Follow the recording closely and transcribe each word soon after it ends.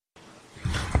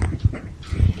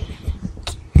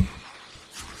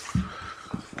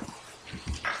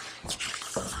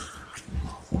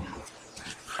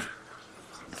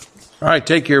right,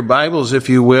 take your Bibles, if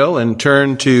you will, and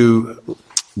turn to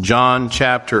John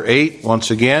chapter 8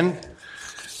 once again.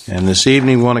 And this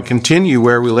evening we want to continue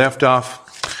where we left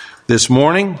off this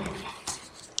morning.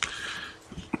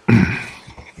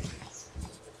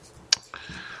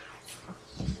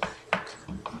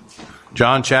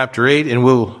 John chapter 8, and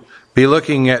we'll be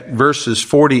looking at verses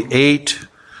 48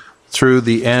 through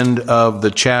the end of the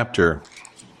chapter.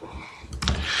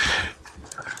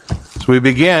 As we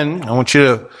begin, I want you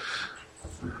to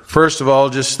first of all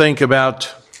just think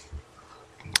about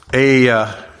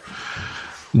a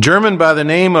German by the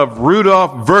name of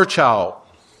Rudolf Virchow.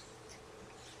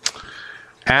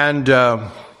 And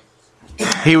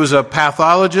he was a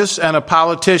pathologist and a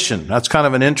politician. That's kind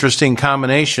of an interesting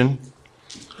combination.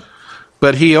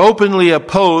 But he openly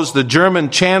opposed the German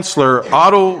Chancellor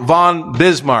Otto von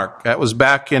Bismarck. That was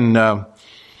back in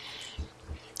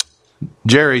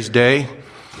Jerry's day.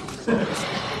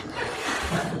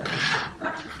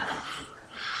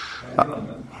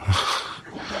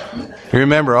 You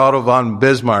remember Otto von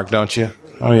Bismarck, don't you?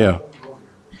 Oh, yeah.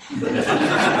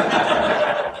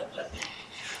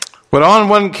 But on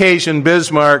one occasion,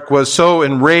 Bismarck was so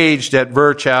enraged at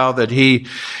Virchow that he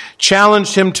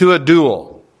challenged him to a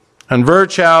duel. And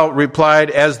Virchow replied,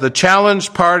 "As the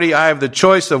challenged party, I have the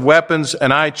choice of weapons,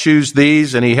 and I choose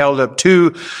these." And he held up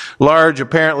two large,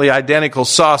 apparently identical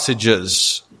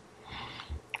sausages.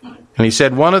 And he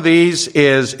said, "One of these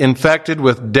is infected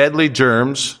with deadly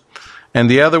germs, and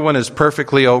the other one is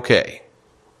perfectly okay.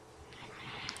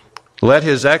 Let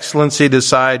His Excellency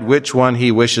decide which one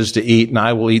he wishes to eat, and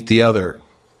I will eat the other."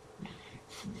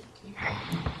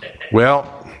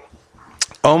 Well,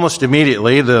 almost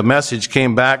immediately the message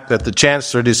came back that the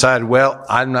Chancellor decided, well,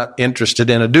 I'm not interested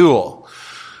in a duel.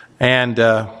 And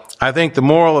I think the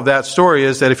moral of that story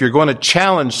is that if you're going to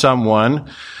challenge someone,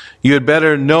 you had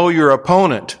better know your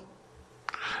opponent.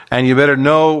 And you better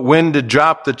know when to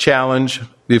drop the challenge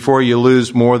before you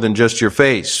lose more than just your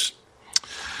face.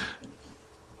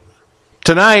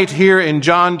 Tonight, here in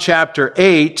John chapter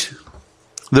 8,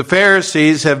 the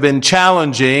Pharisees have been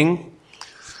challenging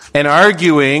and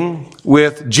arguing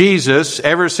with Jesus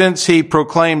ever since he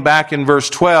proclaimed back in verse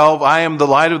 12, "I am the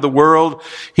light of the world.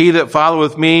 He that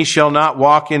followeth me shall not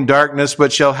walk in darkness,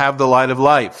 but shall have the light of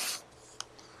life."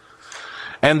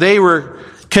 And they were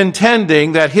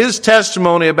contending that his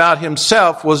testimony about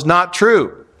himself was not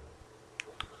true.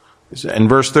 In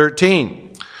verse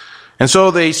 13. And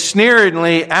so they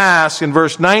sneeringly ask in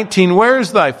verse 19, "Where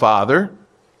is thy Father?"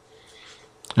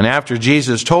 And after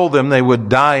Jesus told them they would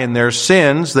die in their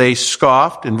sins, they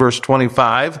scoffed in verse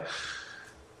 25.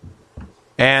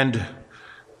 And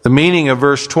the meaning of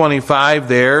verse 25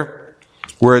 there,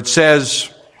 where it says,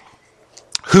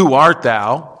 "Who art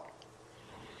thou?"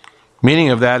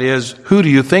 Meaning of that is, who do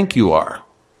you think you are?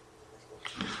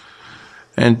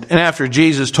 And after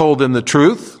Jesus told them the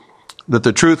truth, that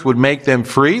the truth would make them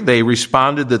free, they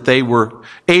responded that they were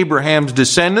Abraham's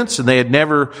descendants and they had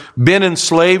never been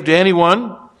enslaved to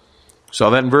anyone. Saw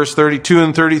that in verse 32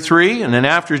 and 33. And then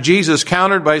after Jesus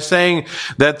countered by saying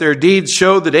that their deeds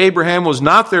showed that Abraham was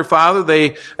not their father,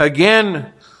 they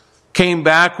again came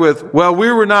back with, "Well, we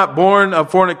were not born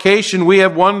of fornication. We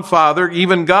have one Father,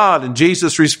 even God." And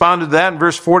Jesus responded to that in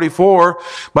verse 44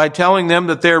 by telling them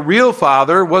that their real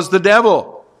father was the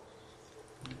devil,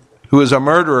 who is a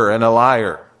murderer and a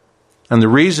liar. And the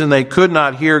reason they could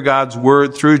not hear God's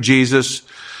word through Jesus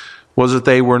was that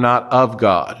they were not of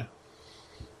God.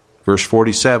 Verse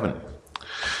 47.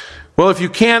 Well, if you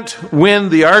can't win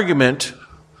the argument,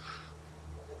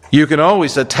 you can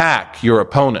always attack your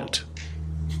opponent.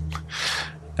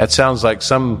 That sounds like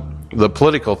some of the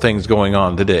political things going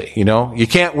on today, you know. You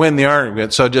can't win the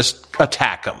argument, so just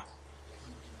attack them.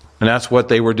 And that's what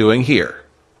they were doing here.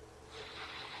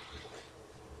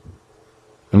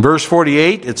 In verse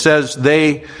 48, it says,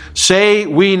 "They say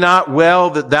we not well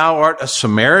that thou art a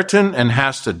Samaritan and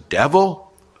hast a devil?"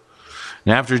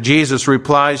 And after Jesus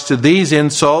replies to these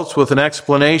insults with an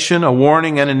explanation, a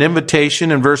warning, and an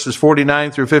invitation in verses 49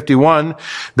 through 51,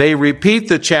 they repeat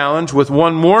the challenge with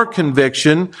one more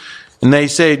conviction, and they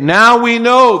say, "Now we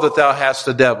know that thou hast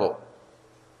a devil."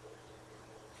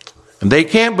 And they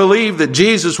can't believe that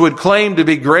Jesus would claim to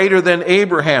be greater than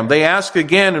Abraham. They ask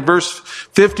again in verse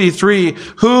 53,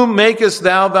 "Whom makest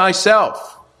thou thyself?"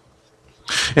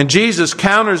 And Jesus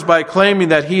counters by claiming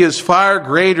that he is far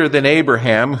greater than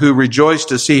Abraham, who rejoiced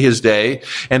to see his day.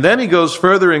 And then he goes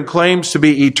further and claims to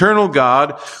be eternal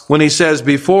God when he says,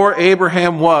 "Before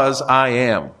Abraham was, I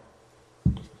am."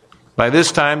 By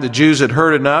this time, the Jews had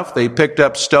heard enough. They picked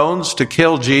up stones to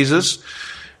kill Jesus.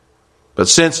 But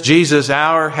since Jesus'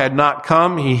 hour had not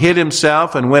come, he hid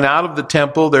himself and went out of the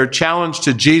temple. Their challenge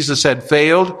to Jesus had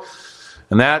failed.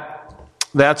 And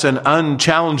that's an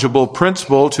unchallengeable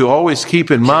principle to always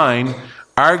keep in mind.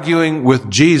 Arguing with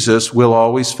Jesus will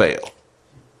always fail.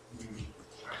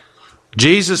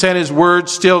 Jesus and his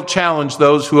words still challenge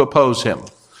those who oppose him.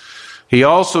 He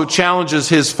also challenges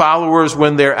his followers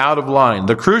when they're out of line.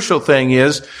 The crucial thing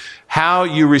is how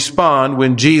you respond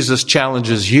when Jesus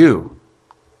challenges you.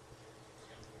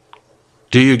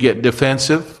 Do you get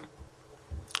defensive?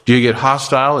 Do you get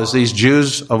hostile as these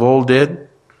Jews of old did?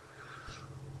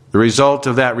 The result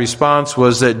of that response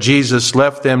was that Jesus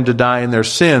left them to die in their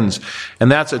sins, and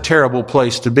that's a terrible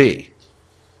place to be.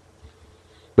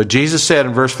 But Jesus said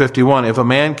in verse 51, if a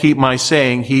man keep my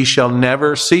saying, he shall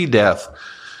never see death.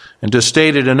 And to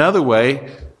state it another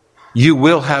way, you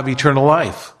will have eternal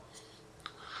life.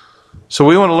 So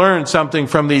we want to learn something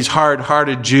from these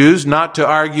hard-hearted Jews, not to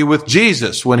argue with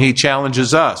Jesus when he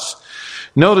challenges us.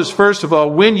 Notice, first of all,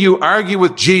 when you argue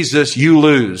with Jesus, you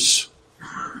lose.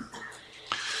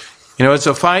 You know, it's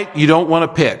a fight you don't want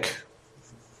to pick.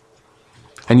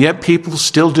 And yet people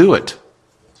still do it.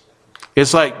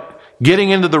 It's like getting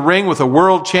into the ring with a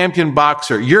world champion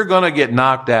boxer. You're going to get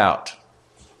knocked out.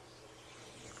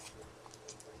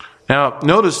 Now,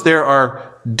 notice there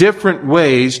are different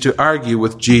ways to argue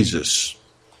with Jesus.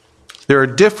 There are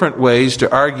different ways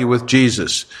to argue with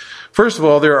Jesus. First of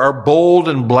all, there are bold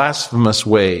and blasphemous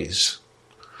ways.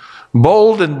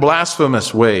 Bold and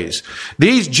blasphemous ways.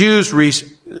 These Jews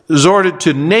resorted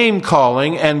to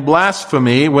name-calling and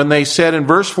blasphemy when they said in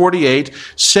verse 48,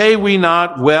 say we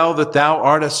not well that thou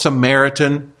art a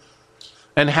Samaritan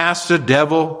and hast a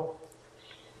devil?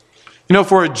 You know,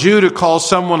 for a Jew to call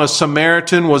someone a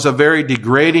Samaritan was a very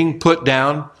degrading put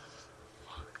down.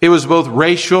 It was both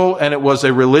racial and it was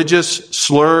a religious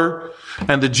slur.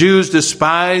 And the Jews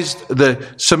despised the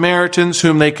Samaritans,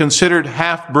 whom they considered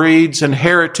half-breeds and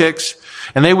heretics.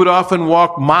 And they would often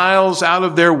walk miles out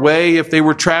of their way if they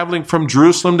were traveling from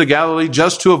Jerusalem to Galilee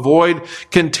just to avoid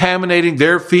contaminating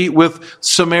their feet with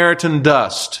Samaritan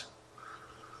dust.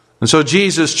 And so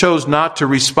Jesus chose not to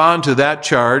respond to that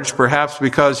charge, perhaps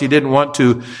because he didn't want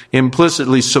to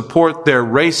implicitly support their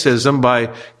racism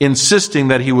by insisting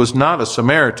that he was not a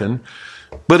Samaritan.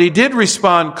 But he did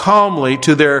respond calmly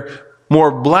to their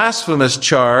more blasphemous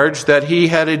charge that he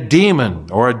had a demon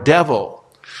or a devil.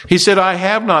 He said, I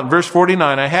have not, verse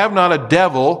 49, I have not a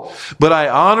devil, but I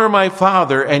honor my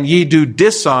Father, and ye do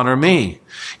dishonor me.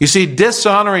 You see,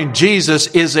 dishonoring Jesus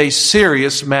is a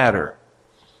serious matter.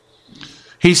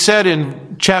 He said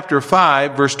in chapter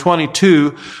 5, verse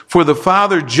 22, for the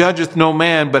Father judgeth no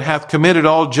man, but hath committed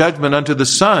all judgment unto the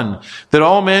Son, that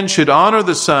all men should honor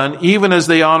the Son, even as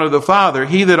they honor the Father.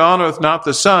 He that honoreth not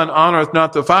the Son honoreth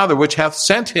not the Father, which hath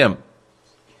sent him.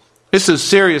 This is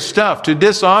serious stuff. To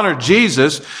dishonor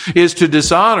Jesus is to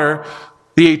dishonor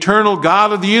the eternal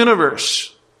God of the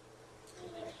universe.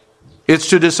 It's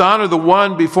to dishonor the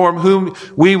one before whom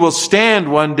we will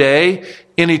stand one day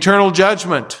in eternal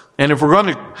judgment. And if we're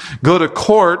going to go to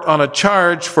court on a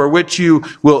charge for which you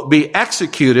will be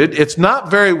executed, it's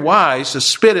not very wise to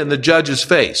spit in the judge's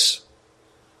face.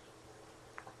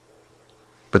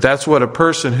 But that's what a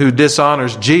person who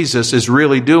dishonors Jesus is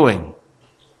really doing.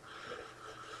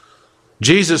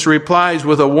 Jesus replies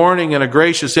with a warning and a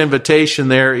gracious invitation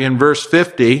there in verse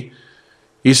 50.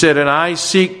 He said, and I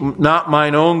seek not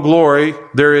mine own glory.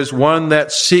 There is one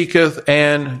that seeketh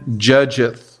and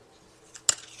judgeth.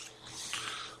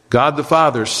 God the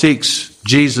Father seeks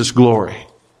Jesus' glory.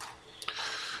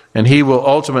 And he will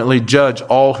ultimately judge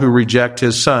all who reject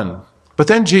his Son. But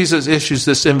then Jesus issues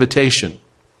this invitation.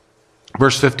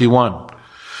 Verse 51.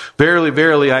 Verily,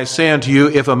 verily, I say unto you,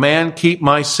 if a man keep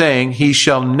my saying, he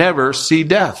shall never see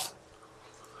death.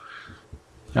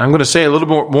 Now, I'm going to say a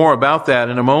little more about that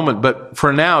in a moment, but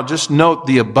for now, just note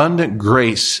the abundant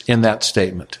grace in that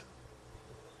statement.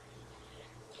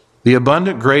 The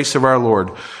abundant grace of our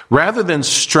Lord. Rather than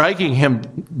striking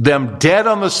them dead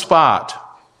on the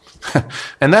spot,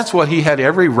 and that's what he had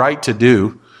every right to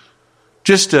do,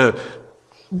 just to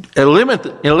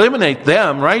eliminate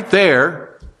them right there,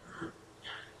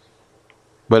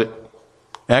 but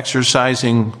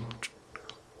exercising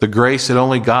the grace that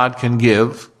only God can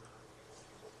give,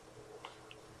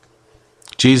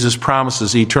 Jesus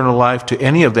promises eternal life to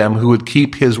any of them who would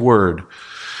keep his word.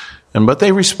 But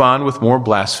they respond with more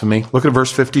blasphemy. Look at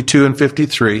verse 52 and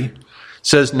 53. It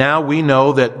says, now we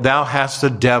know that thou hast a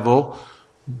devil.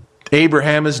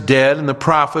 Abraham is dead, and the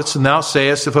prophets, and thou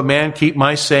sayest, if a man keep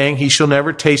my saying, he shall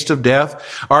never taste of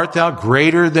death. Art thou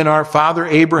greater than our father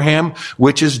Abraham,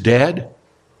 which is dead?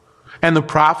 And the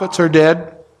prophets are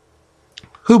dead.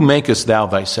 who makest thou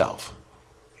thyself?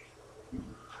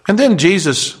 And then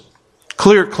Jesus'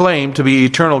 clear claim to be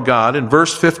eternal God. In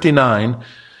verse 59,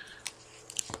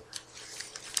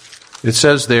 it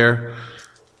says there,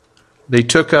 they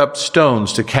took up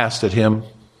stones to cast at him.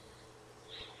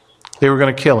 They were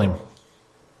going to kill him.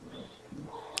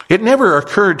 It never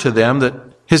occurred to them that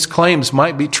his claims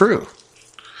might be true,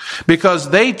 because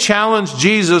they challenged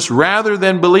Jesus rather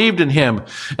than believed in him,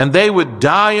 and they would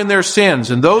die in their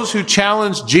sins. And those who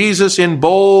challenged Jesus in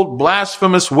bold,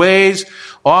 blasphemous ways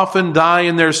often die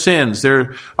in their sins.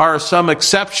 There are some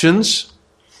exceptions,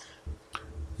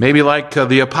 maybe like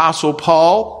the Apostle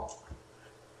Paul.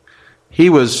 He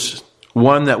was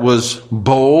one that was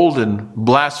bold and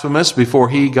blasphemous before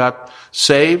he got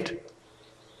saved,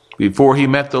 before he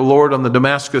met the Lord on the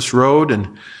Damascus Road.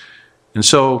 And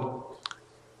so,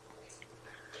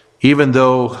 even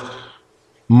though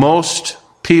most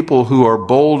people who are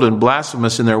bold and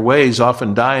blasphemous in their ways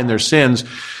often die in their sins,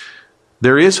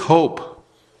 there is hope.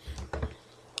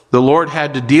 The Lord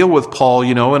had to deal with Paul,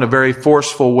 in a very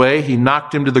forceful way. He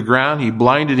knocked him to the ground. He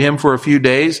blinded him for a few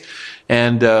days.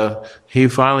 And he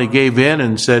finally gave in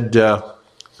and said,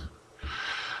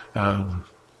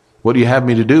 what do you have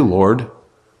me to do, Lord?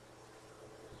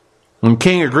 And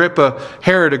King Agrippa,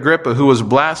 Herod Agrippa, who was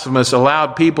blasphemous,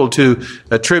 allowed people to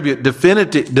attribute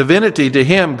divinity to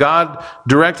him. God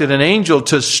directed an angel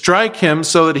to strike him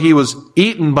so that he was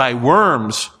eaten by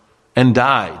worms and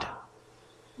died.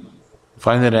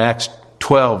 Find that in Acts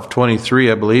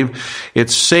 12:23, I believe.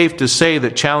 It's safe to say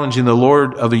that challenging the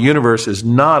Lord of the universe is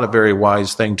not a very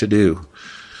wise thing to do.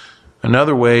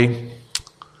 Another way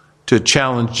to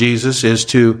challenge Jesus is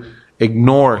to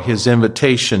ignore his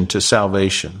invitation to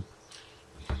salvation.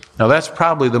 Now, that's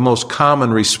probably the most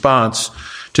common response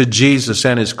to Jesus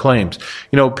and his claims.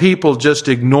 People just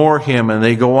ignore him and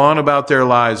they go on about their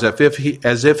lives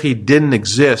as if he didn't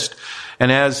exist,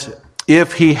 and as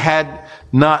if he had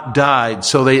not died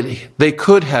so they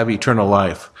could have eternal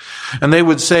life. And they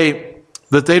would say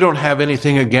that they don't have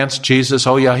anything against Jesus.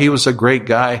 Oh yeah, he was a great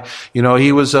guy.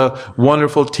 He was a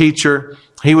wonderful teacher.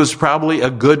 He was probably a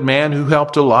good man who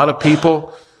helped a lot of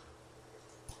people.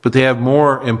 But they have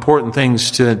more important things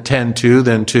to attend to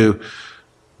than to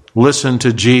listen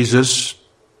to Jesus.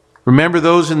 Remember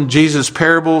those in Jesus'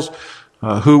 parables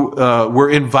who were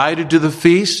invited to the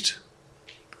feast?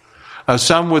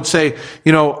 Some would say,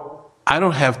 I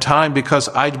don't have time because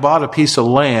I bought a piece of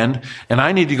land and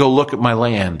I need to go look at my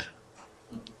land.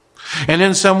 And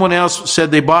then someone else said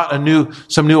they bought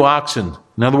some new oxen.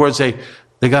 In other words, they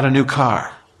got a new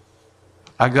car.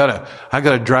 I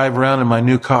gotta drive around in my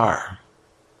new car.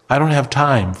 I don't have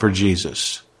time for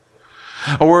Jesus.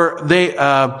 Or they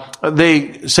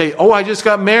say, I just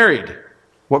got married.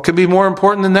 What could be more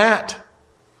important than that?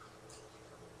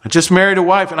 I just married a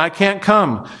wife and I can't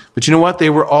come. But you know what? They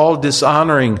were all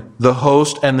dishonoring the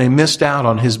host and they missed out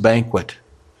on his banquet.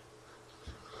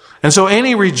 And so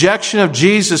any rejection of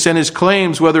Jesus and his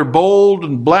claims, whether bold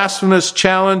and blasphemous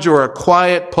challenge or a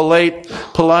quiet,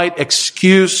 polite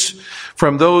excuse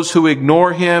from those who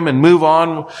ignore him and move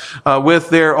on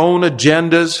with their own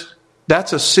agendas,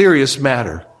 that's a serious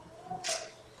matter.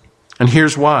 And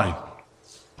here's why.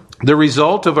 The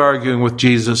result of arguing with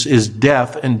Jesus is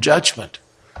death and judgment.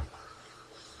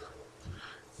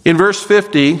 In verse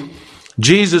 50,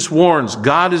 Jesus warns,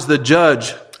 God is the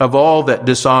judge of all that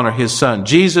dishonor his Son.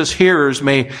 Jesus' hearers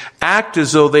may act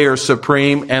as though they are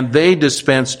supreme and they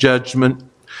dispense judgment.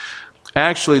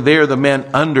 Actually, they are the men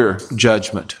under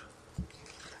judgment.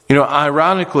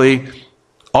 Ironically,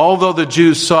 although the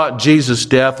Jews sought Jesus'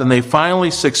 death and they finally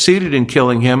succeeded in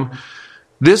killing him,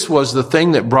 this was the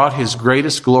thing that brought his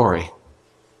greatest glory.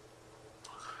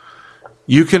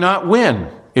 You cannot win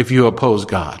if you oppose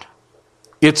God.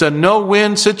 It's a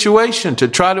no-win situation to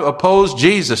try to oppose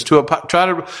Jesus, to try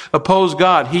to oppose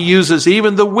God. He uses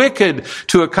even the wicked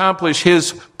to accomplish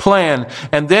his plan,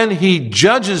 and then he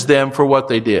judges them for what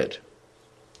they did.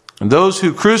 And those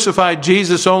who crucified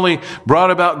Jesus only brought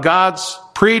about God's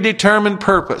predetermined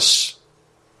purpose.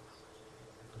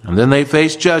 And then they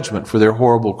face judgment for their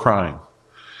horrible crime.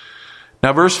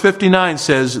 Now verse 59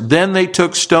 says, Then they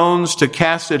took stones to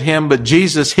cast at him, but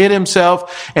Jesus hid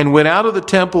himself and went out of the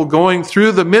temple, going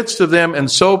through the midst of them, and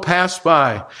so passed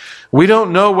by. We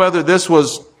don't know whether this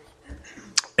was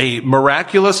a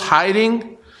miraculous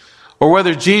hiding or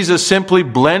whether Jesus simply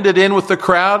blended in with the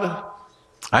crowd.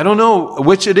 I don't know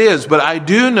which it is, but I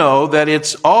do know that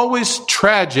it's always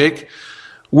tragic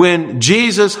when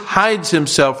Jesus hides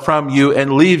himself from you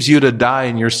and leaves you to die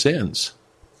in your sins.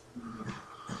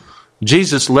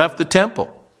 Jesus left the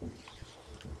temple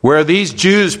where these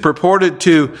Jews purported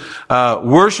to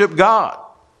worship God.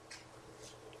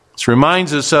 This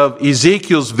reminds us of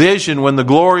Ezekiel's vision when the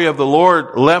glory of the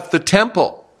Lord left the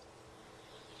temple.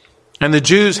 And the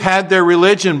Jews had their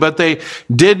religion, but they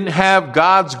didn't have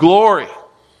God's glory.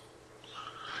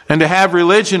 And to have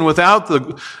religion without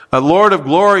the Lord of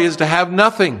glory is to have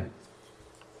nothing.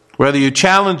 Whether you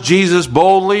challenge Jesus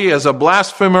boldly as a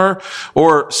blasphemer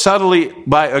or subtly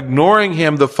by ignoring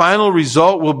him, the final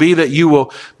result will be that you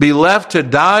will be left to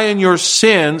die in your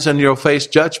sins and you'll face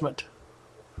judgment.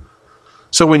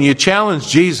 So when you challenge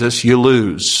Jesus, you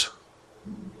lose.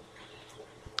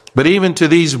 But even to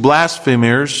these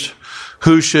blasphemers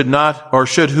who should not or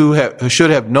should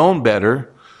have known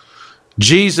better,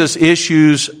 Jesus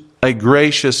issues a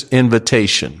gracious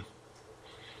invitation.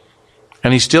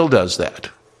 And he still does that.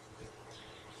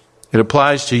 It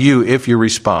applies to you if you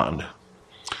respond.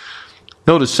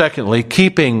 Notice, secondly,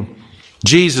 keeping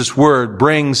Jesus' word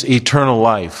brings eternal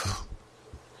life.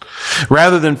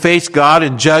 Rather than face God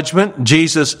in judgment,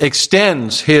 Jesus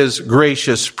extends his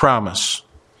gracious promise.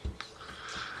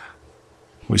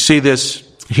 We see this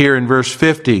here in verse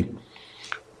 50.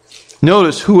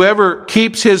 Notice, whoever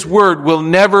keeps his word will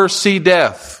never see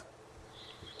death.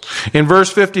 In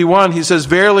verse 51, he says,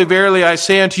 "Verily, verily, I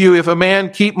say unto you, if a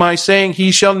man keep my saying,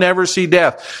 he shall never see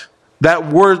death." That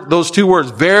word, those two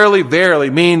words, verily, verily,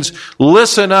 means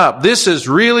listen up. This is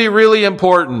really, really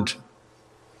important.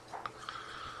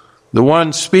 The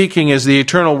one speaking is the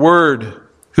eternal Word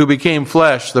who became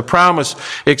flesh. The promise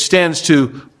extends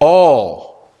to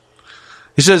all.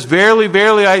 He says, "Verily,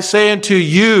 verily, I say unto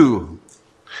you,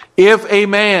 if a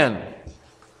man..."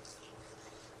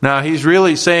 Now he's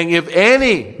really saying if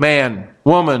any man,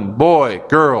 woman, boy,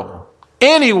 girl,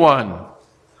 anyone,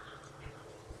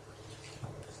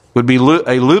 would be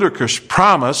a ludicrous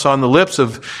promise on the lips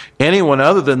of anyone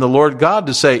other than the Lord God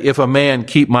to say, if a man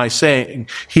keep my saying,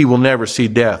 he will never see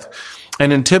death.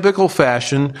 And in typical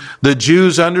fashion, the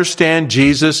Jews understand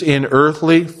Jesus in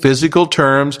earthly, physical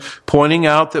terms, pointing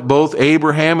out that both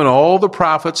Abraham and all the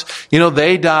prophets,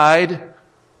 they died.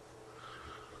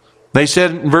 They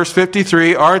said in verse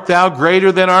 53, "Art thou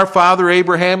greater than our father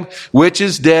Abraham, which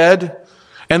is dead?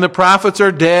 And the prophets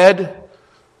are dead.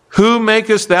 Who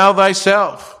makest thou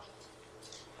thyself?"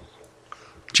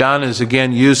 John is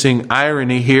again using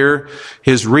irony here.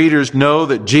 His readers know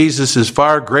that Jesus is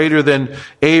far greater than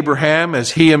Abraham,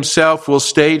 as he himself will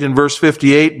state in verse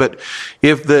 58. But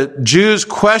if the Jews'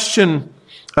 question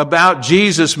about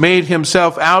Jesus made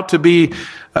himself out to be,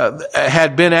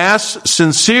 had been asked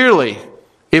sincerely,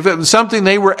 if it was something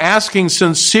they were asking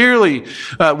sincerely,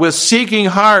 with seeking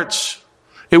hearts,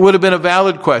 it would have been a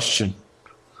valid question.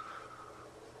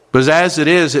 But as it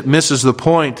is, it misses the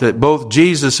point that both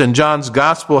Jesus and John's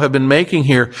gospel have been making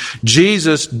here.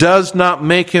 Jesus does not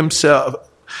make himself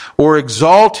or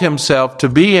exalt himself to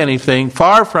be anything.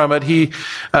 Far from it. He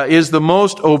is the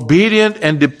most obedient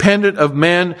and dependent of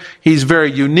men. He's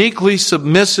very uniquely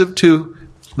submissive to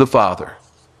the Father.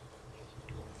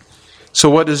 So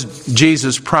what does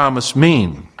Jesus' promise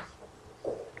mean?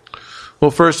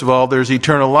 Well, first of all, there's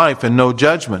eternal life and no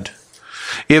judgment.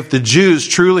 If the Jews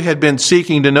truly had been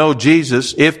seeking to know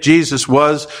Jesus, if Jesus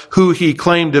was who he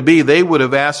claimed to be, they would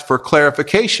have asked for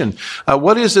clarification.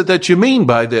 What is it that you mean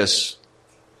by this?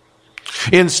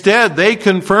 Instead, they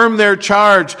confirmed their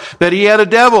charge that he had a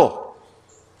devil.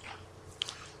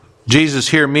 Jesus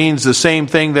here means the same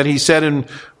thing that he said in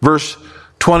verse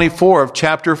 24 of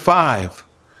chapter 5.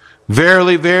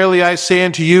 "Verily, verily, I say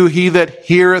unto you, he that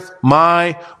heareth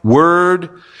my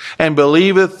word and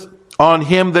believeth on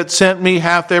him that sent me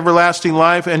hath everlasting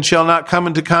life, and shall not come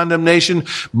into condemnation,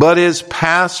 but is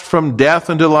passed from death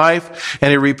unto life." And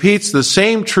he repeats the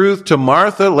same truth to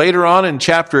Martha later on in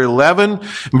chapter 11,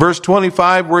 verse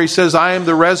 25, where he says, "I am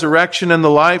the resurrection and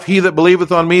the life. He that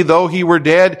believeth on me, though he were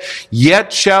dead,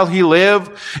 yet shall he live.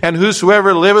 And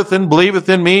whosoever liveth and believeth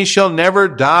in me shall never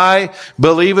die.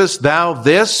 Believest thou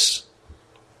this?"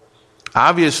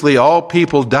 Obviously, all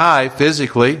people die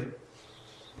physically.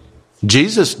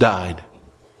 Jesus died.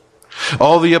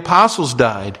 All the apostles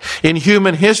died. In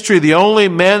human history, the only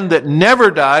men that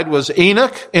never died was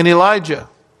Enoch and Elijah.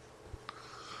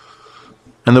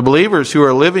 And the believers who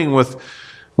are living with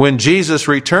when Jesus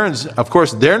returns, of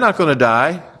course, they're not going to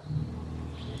die.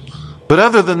 But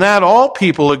other than that, all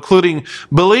people, including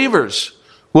believers,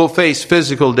 will face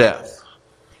physical death.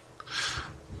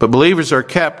 But believers are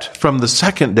kept from the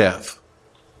second death,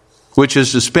 which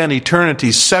is to spend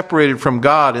eternity separated from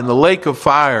God in the lake of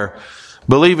fire.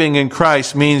 Believing in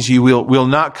Christ means you will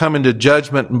not come into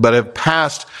judgment, but have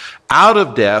passed out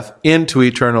of death into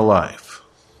eternal life.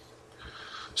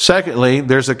 Secondly,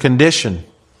 there's a condition.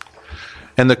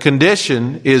 And the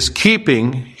condition is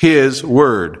keeping his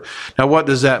word. Now, what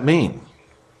does that mean?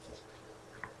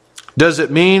 Does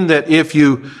it mean that if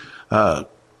you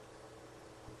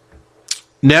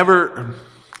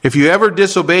ever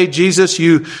disobey Jesus,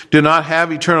 you do not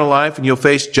have eternal life and you'll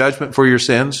face judgment for your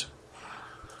sins?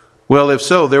 Well, if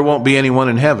so, there won't be anyone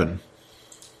in heaven.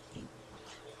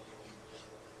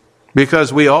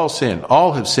 Because we all sin.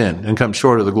 All have sinned and come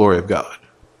short of the glory of God.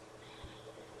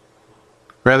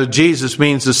 Rather, Jesus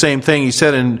means the same thing he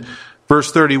said in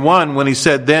verse 31 when he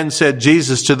said, "Then said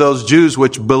Jesus to those Jews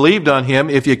which believed on him,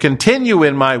 if you continue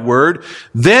in my word,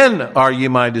 then are ye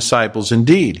my disciples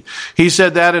indeed." He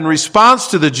said that in response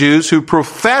to the Jews who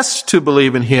professed to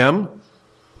believe in him.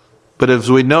 But as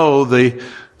we know, the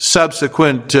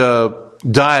subsequent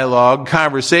dialogue,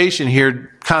 conversation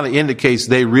here kind of indicates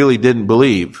they really didn't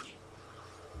believe.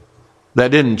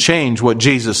 That didn't change what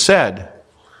Jesus said.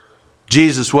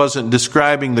 Jesus wasn't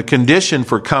describing the condition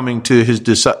for coming to his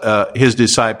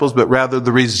disciples, but rather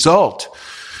the result.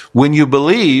 When you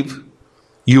believe,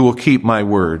 you will keep my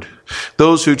word.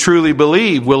 Those who truly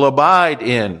believe will abide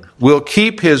in, will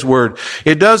keep his word.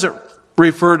 It doesn't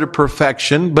refer to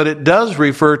perfection, but it does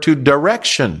refer to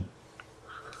direction.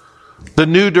 The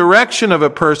new direction of a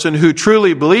person who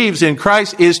truly believes in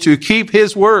Christ is to keep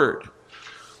his word.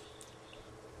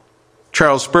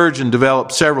 Charles Spurgeon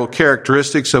developed several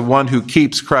characteristics of one who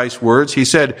keeps Christ's words. He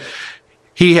said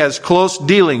he has close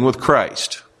dealing with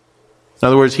Christ. In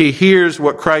other words, he hears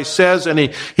what Christ says and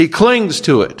he clings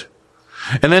to it.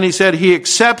 And then he said he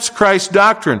accepts Christ's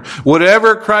doctrine.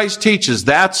 Whatever Christ teaches,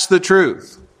 that's the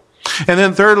truth. And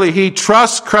then thirdly, he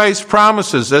trusts Christ's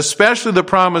promises, especially the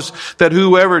promise that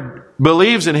whoever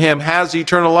believes in him has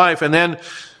eternal life. And then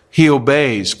he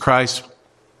obeys Christ's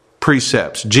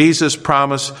precepts. Jesus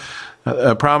promises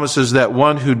that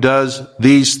one who does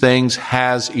these things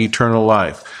has eternal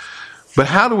life. But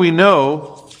how do we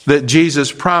know that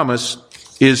Jesus' promise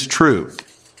is true?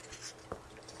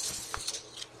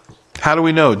 How do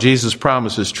we know Jesus'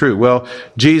 promise is true? Well,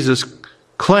 Jesus'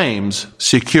 claims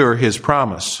secure his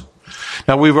promise.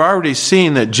 Now, we've already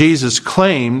seen that Jesus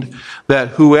claimed that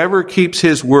whoever keeps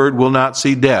his word will not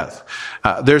see death.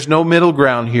 There's no middle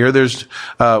ground here. There's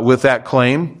with that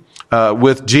claim.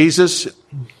 With Jesus,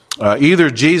 either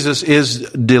Jesus is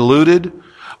deluded,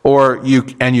 or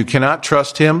you cannot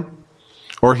trust him,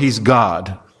 or he's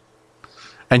God,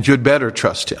 and you'd better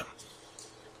trust him.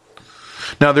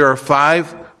 Now, there are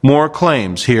 5 more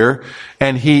claims here,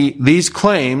 and these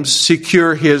claims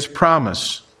secure his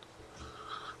promise.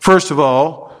 First of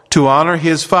all, to honor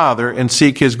his Father and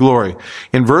seek his glory.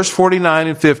 In verse 49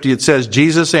 and 50, it says,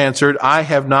 Jesus answered, I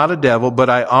have not a devil, but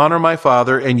I honor my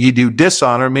Father, and ye do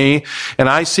dishonor me, and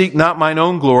I seek not mine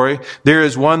own glory. There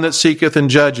is one that seeketh and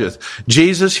judgeth.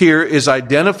 Jesus here is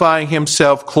identifying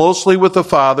himself closely with the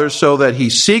Father so that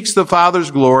he seeks the Father's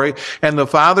glory, and the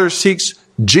Father seeks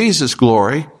Jesus'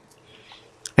 glory.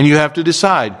 And you have to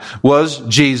decide, was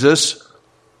Jesus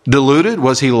deluded?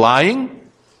 Was he lying?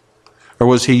 Or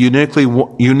was he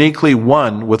uniquely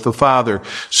one with the Father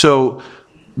so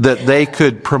that they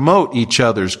could promote each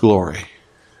other's glory?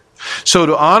 So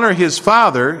to honor his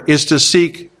Father is to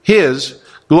seek his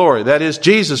glory. That is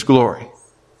Jesus' glory.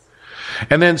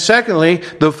 And then secondly,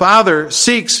 the Father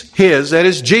seeks his, that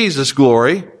is Jesus'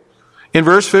 glory. In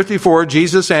verse 54,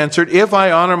 Jesus answered, if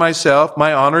I honor myself,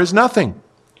 my honor is nothing.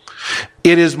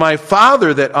 It is my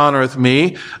Father that honoreth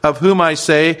me, of whom I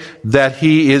say that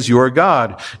he is your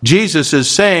God. Jesus is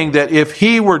saying that if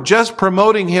he were just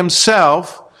promoting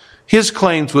himself, his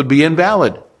claims would be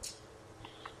invalid.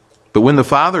 But when the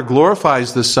Father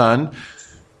glorifies the Son,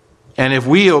 and if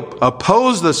we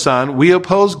oppose the Son, we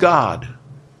oppose God.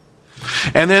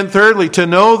 And then thirdly, to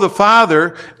know the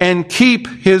Father and keep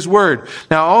his word.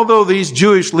 Now, although these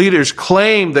Jewish leaders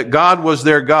claimed that God was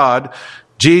their God,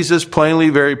 Jesus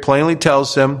very plainly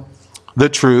tells them the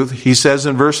truth. He says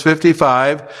in verse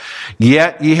 55,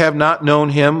 yet ye have not known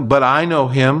him, but I know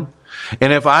him.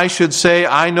 And if I should say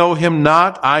I know him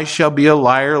not, I shall be a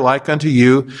liar like unto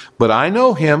you. But I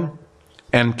know him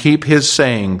and keep his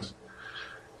sayings.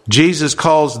 Jesus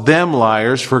calls them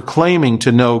liars for claiming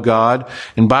to know God.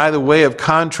 And by the way of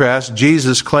contrast,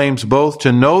 Jesus claims both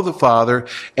to know the Father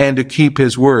and to keep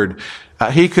his word.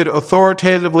 He could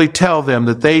authoritatively tell them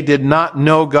that they did not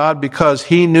know God because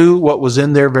he knew what was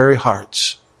in their very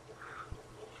hearts.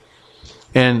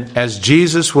 And as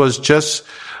Jesus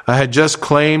had just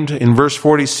claimed in verse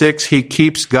 46, he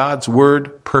keeps God's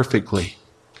word perfectly.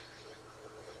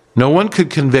 No one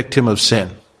could convict him of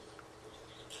sin.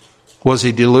 Was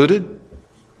he deluded,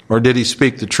 or did he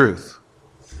speak the truth?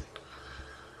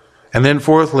 And then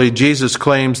fourthly, Jesus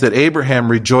claims that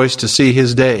Abraham rejoiced to see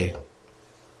his day.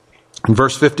 In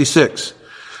verse 56,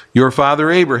 your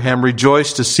father Abraham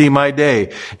rejoiced to see my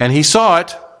day, and he saw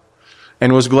it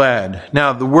and was glad.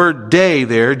 Now, the word day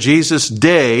there, Jesus'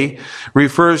 day,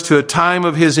 refers to a time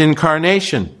of his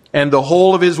incarnation and the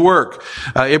whole of his work.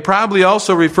 It probably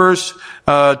also refers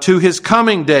to his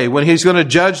coming day when he's going to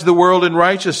judge the world in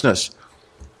righteousness.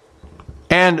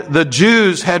 And the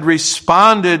Jews had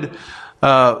responded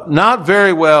not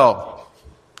very well.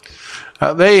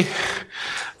 They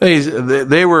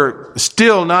were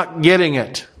still not getting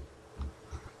it.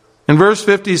 In verse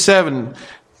 57,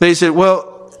 they said,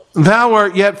 well, thou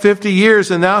art yet 50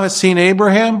 years and thou hast seen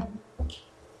Abraham?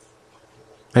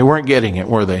 They weren't getting it,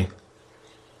 were they?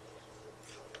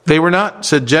 They were not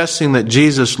suggesting that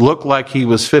Jesus looked like he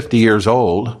was 50 years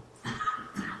old.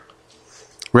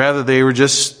 Rather, they were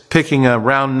just picking a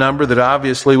round number that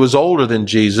obviously was older than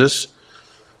Jesus.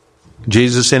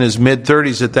 Jesus in his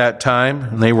mid-30s at that time,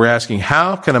 and they were asking,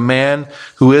 how can a man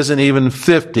who isn't even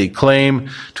 50 claim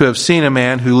to have seen a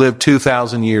man who lived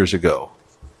 2,000 years ago?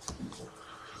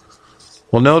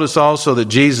 Well, notice also that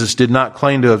Jesus did not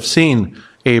claim to have seen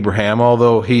Abraham,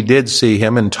 although he did see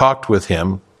him and talked with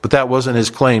him. But that wasn't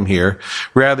his claim here.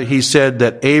 Rather, he said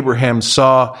that Abraham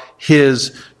saw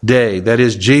his day. That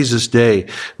is Jesus' day.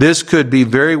 This could be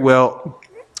very well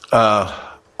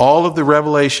all of the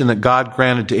revelation that God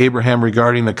granted to Abraham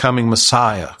regarding the coming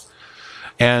Messiah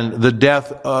and the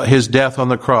death, his death on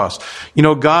the cross. You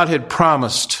know, God had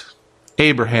promised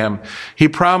Abraham. He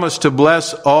promised to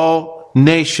bless all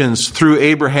nations through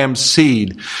Abraham's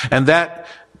seed, and that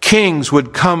kings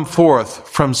would come forth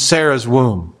from Sarah's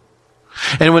womb.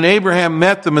 And when Abraham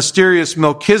met the mysterious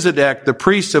Melchizedek, the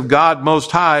priest of God Most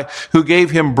High, who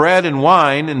gave him bread and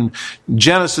wine in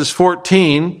Genesis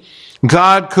 14,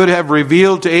 God could have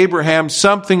revealed to Abraham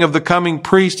something of the coming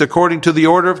priest according to the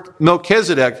order of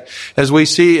Melchizedek, as we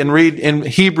see and read in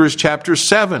Hebrews chapter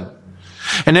 7.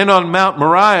 And then on Mount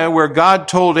Moriah, where God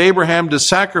told Abraham to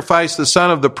sacrifice the son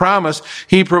of the promise,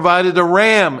 he provided a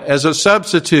ram as a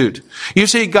substitute. You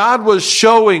see, God was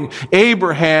showing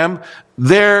Abraham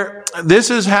this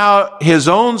is how his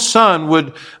own son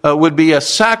would be a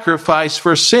sacrifice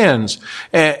for sins,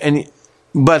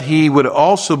 but he would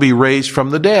also be raised from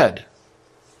the dead.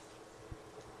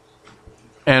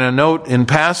 And a note in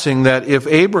passing that if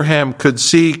Abraham could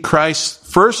see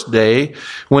Christ's first day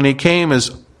when he came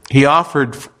as he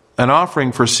offered an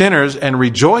offering for sinners and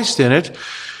rejoiced in it,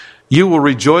 you will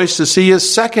rejoice to see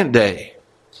his second day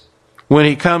when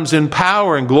he comes in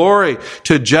power and glory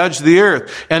to judge the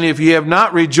earth. And if you have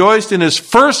not rejoiced in his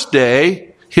first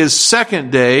day, his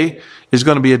second day is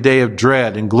going to be a day of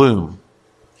dread and gloom.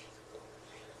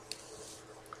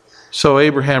 So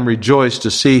Abraham rejoiced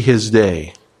to see his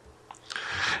day.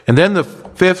 And then the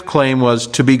fifth claim was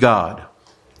to be God.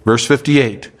 Verse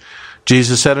 58.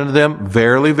 Jesus said unto them,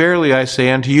 verily, verily, I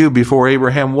say unto you, before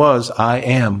Abraham was, I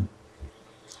am.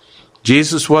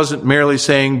 Jesus wasn't merely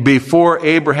saying, before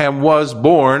Abraham was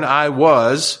born, I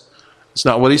was. That's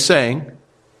not what he's saying.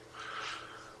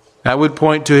 That would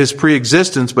point to his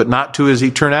pre-existence, but not to his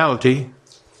eternality.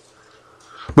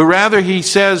 But rather he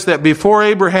says that before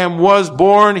Abraham was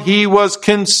born, he was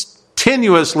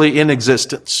continuously in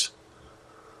existence.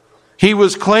 He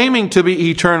was claiming to be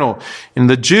eternal. And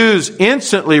the Jews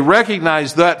instantly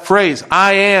recognized that phrase,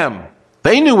 I am.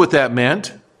 They knew what that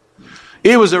meant.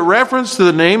 It was a reference to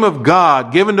the name of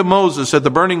God given to Moses at the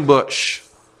burning bush.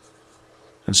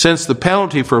 And since the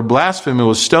penalty for blasphemy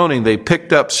was stoning, they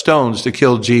picked up stones to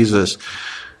kill Jesus.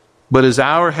 But his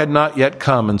hour had not yet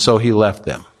come, and so he left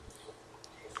them.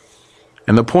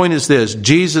 And the point is this: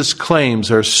 Jesus'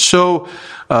 claims are so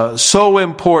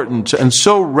important and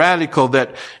so radical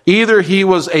that either he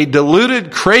was a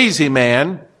deluded, crazy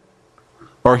man,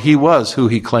 or he was who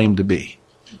he claimed to be.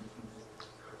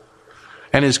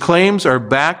 And his claims are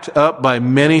backed up by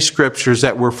many scriptures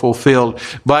that were fulfilled,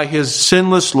 by his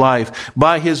sinless life,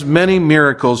 by his many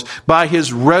miracles, by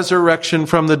his resurrection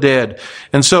from the dead.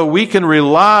 And so we can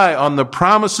rely on the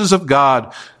promises of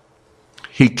God.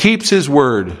 He keeps his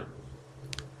word.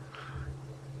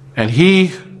 And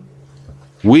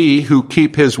we who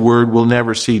keep his word will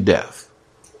never see death.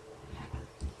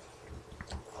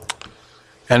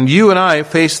 And you and I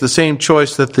face the same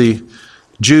choice that the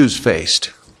Jews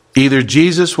faced. Either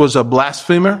Jesus was a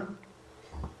blasphemer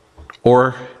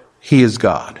or he is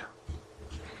God.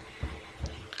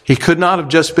 He could not have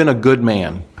just been a good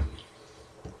man.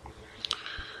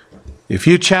 If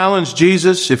you challenge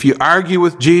Jesus, if you argue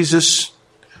with Jesus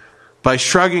by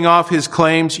shrugging off his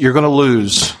claims, you're going to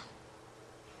lose.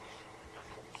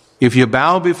 If you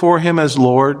bow before him as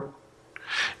Lord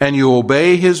and you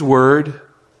obey his word,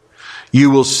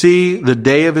 you will see the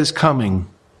day of his coming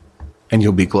and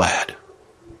you'll be glad.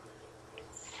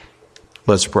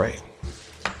 Let's pray.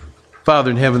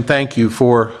 Father in heaven, thank you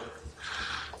for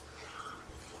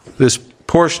this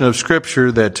portion of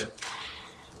Scripture that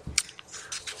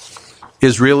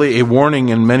is really a warning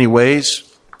in many ways,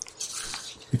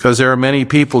 because there are many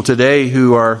people today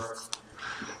who are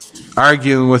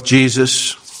arguing with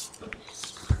Jesus.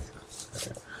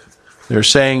 They're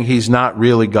saying He's not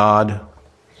really God.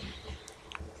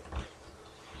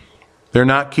 They're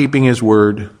not keeping His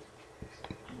word.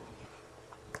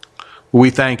 We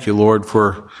thank you, Lord,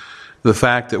 for the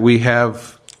fact that we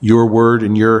have your word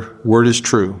and your word is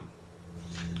true.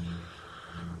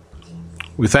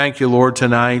 We thank you, Lord,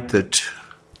 tonight that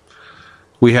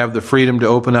we have the freedom to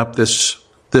open up this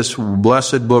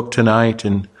blessed book tonight.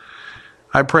 And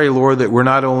I pray, Lord, that we're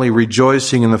not only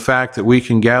rejoicing in the fact that we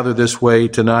can gather this way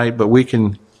tonight, but we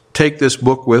can take this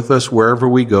book with us wherever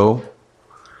we go.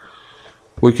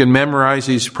 We can memorize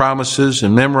these promises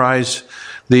and memorize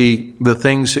the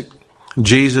things that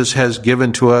Jesus has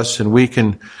given to us, and we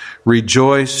can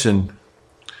rejoice and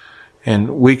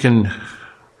we can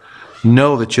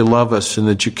know that you love us and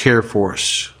that you care for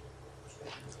us.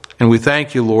 And we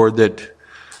thank you, Lord, that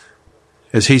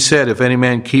as He said, if any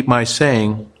man keep my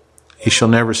saying, he shall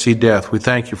never see death. We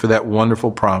thank you for that wonderful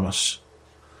promise.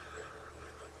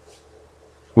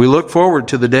 We look forward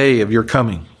to the day of your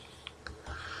coming.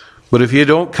 But if you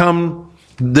don't come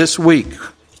this week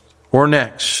or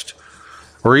next,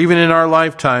 or even in our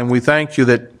lifetime, we thank you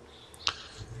that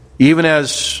even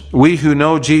as we who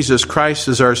know Jesus Christ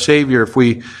as our Savior, if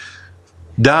we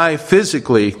die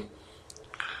physically,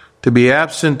 to be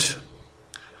absent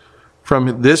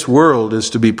from this world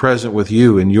is to be present with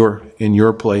you in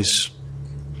your place,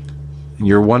 in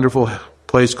your wonderful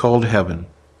place called heaven.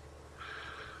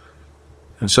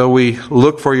 And so we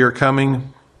look for your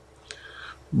coming,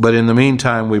 but in the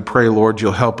meantime, we pray, Lord,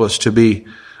 you'll help us to be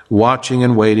watching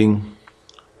and waiting,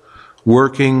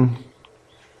 working,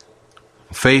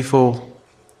 faithful,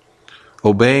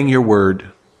 obeying your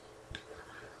word.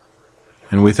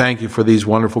 And we thank you for these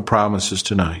wonderful promises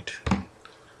tonight.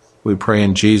 We pray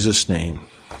in Jesus' name.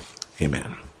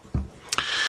 Amen.